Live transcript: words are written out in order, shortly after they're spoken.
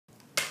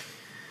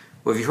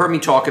Well, you've heard me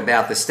talk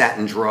about the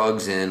statin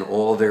drugs and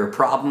all their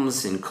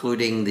problems,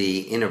 including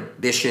the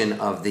inhibition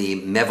of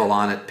the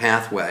mevalonate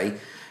pathway,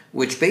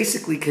 which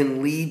basically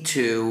can lead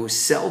to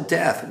cell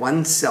death,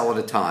 one cell at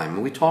a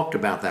time. We talked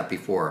about that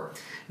before.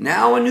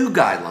 Now a new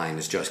guideline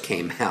has just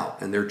came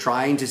out, and they're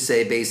trying to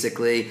say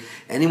basically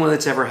anyone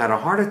that's ever had a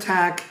heart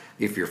attack,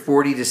 if you're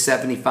 40 to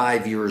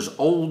 75 years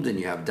old and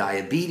you have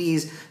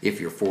diabetes,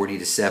 if you're 40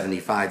 to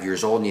 75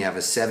 years old and you have a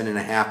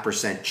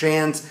 7.5%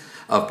 chance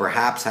of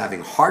perhaps having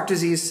heart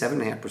disease,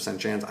 7.5%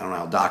 chance, I don't know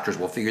how doctors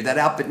will figure that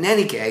out, but in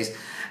any case,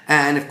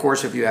 and of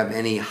course if you have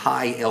any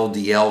high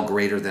LDL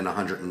greater than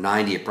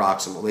 190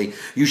 approximately,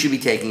 you should be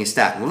taking a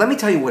statin. Well, let me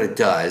tell you what it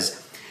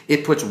does.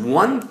 It puts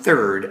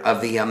 1/3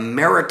 of the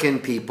American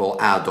people,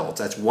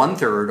 adults, that's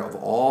 1/3 of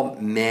all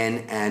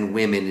men and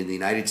women in the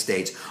United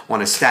States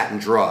on a statin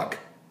drug.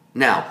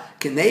 Now,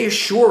 can they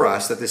assure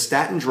us that the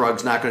statin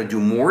drug's not going to do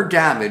more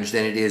damage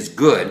than it is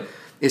good,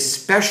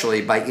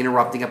 especially by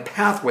interrupting a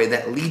pathway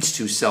that leads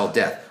to cell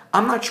death?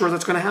 I'm not sure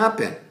that's going to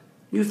happen.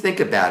 You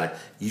think about it.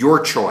 Your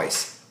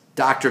choice.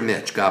 Dr.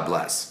 Mitch, God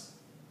bless.